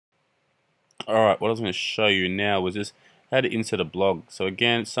Alright, what I was going to show you now was just how to insert a blog. So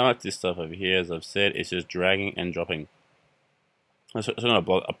again, so much of this stuff over here, as I've said, is just dragging and dropping. So not a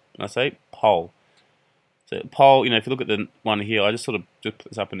blog, I say poll. So poll, if you look at the one here, I just sort of just put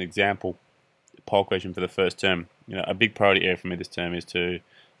this up an example poll question for the first term. A big priority area for me this term is to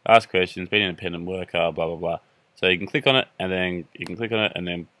ask questions, be an independent worker, blah blah blah. So you can click on it, and then you can click on it, and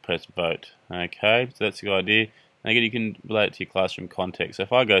then press vote. Okay, so that's the idea. And again, you can relate it to your classroom context. So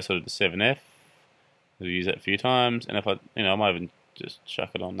if I go sort of to 7F, we'll use that a few times, and if I might even just chuck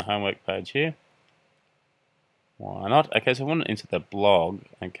it on the homework page here. Why not? Okay, so I want to insert the blog.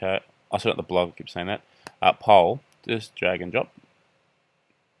 Okay, I not the blog. I keep saying that. Poll. Just drag and drop.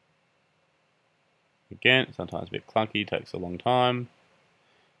 Again, sometimes a bit clunky. Takes a long time.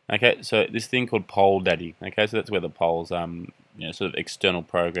 Okay, so this thing called Poll Daddy. Okay, so that's where the polls, sort of external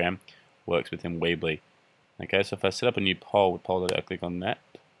program works within Weebly. Okay, so if I set up a new poll with Poll Daddy, I click on that.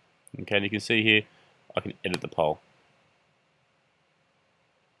 Okay, and you can see here, I can edit the poll.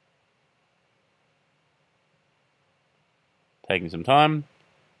 Taking some time,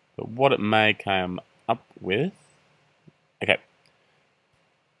 but what it may come up with. Okay,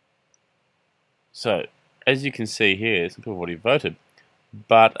 so as you can see here, some people have already voted,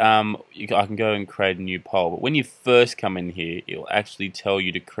 but I can go and create a new poll. But when you first come in here, it will actually tell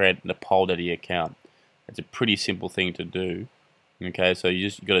you to create a Poll Daddy account. It's a pretty simple thing to do. Okay, so you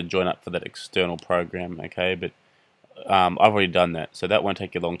got to join up for that external program. Okay, but I've already done that, so that won't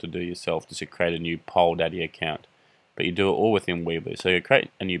take you long to do yourself, just to create a new Poll Daddy account. But you do it all within Weebly. So you create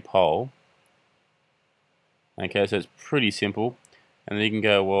a new poll. Okay, so it's pretty simple, and then you can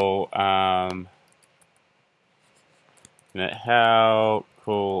go, well, how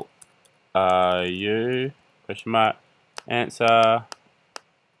cool are you? Question mark. Answer.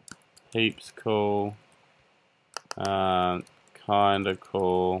 Heaps cool. Kinda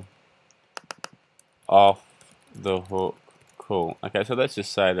cool. Off the hook cool. Okay, so let's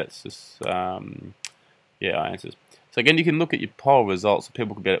just say that's just our answers. So again, you can look at your poll results. So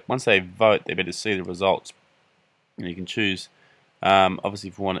people can better, once they vote, they better see the results. And you can choose, obviously,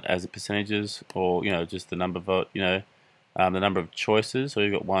 if you want it as a percentages, or just the number vote, the number of choices. So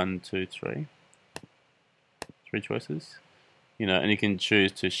you've got 1, 2, 3 choices. And you can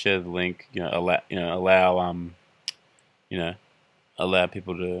choose to share the link. Allow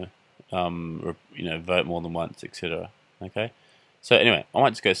people to vote more than once, etc. Okay. So anyway, I might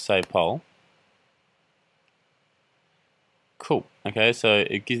just go save poll. Cool. Okay, so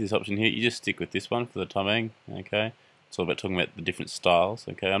it gives this option here. You just stick with this one for the time being. Okay, it's all about talking about the different styles.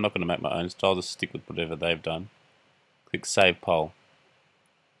 Okay, I'm not going to make my own style. Just stick with whatever they've done. Click Save Poll.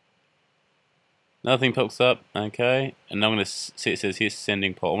 Another thing pops up. Okay, and I'm going to see it says here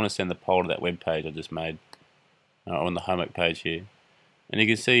Sending Poll. I want to send the poll to that web page I just made on the homework page here. And you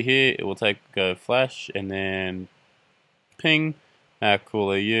can see here it will go flash and then ping. How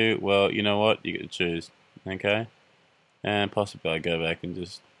cool are you? Well, you know what? You get to choose. Okay. And possibly I go back and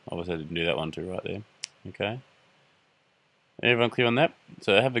just, obviously I didn't do that one too right there. Okay. Everyone clear on that?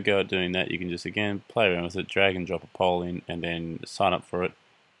 So have a go at doing that. You can just again play around with it, drag and drop a poll in, and then sign up for it,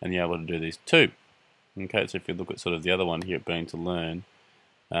 and you're able to do these too. Okay, so if you look at sort of the other one here, Being to Learn,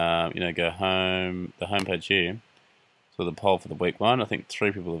 go home, the home page here. So the poll for the week 1, I think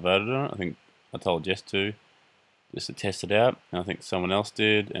 3 people have voted on it. I think I told Jess to, just to test it out, and I think someone else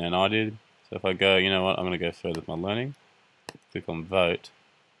did, and I did. So if I go, you know what, I'm going to go further with my learning. Click on vote.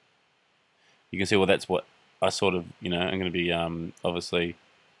 You can see, well, that's what I sort of, I'm going to be, obviously,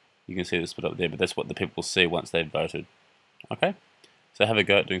 you can see the split up there, but that's what the people see once they've voted. Okay, so have a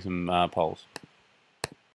go at doing some polls.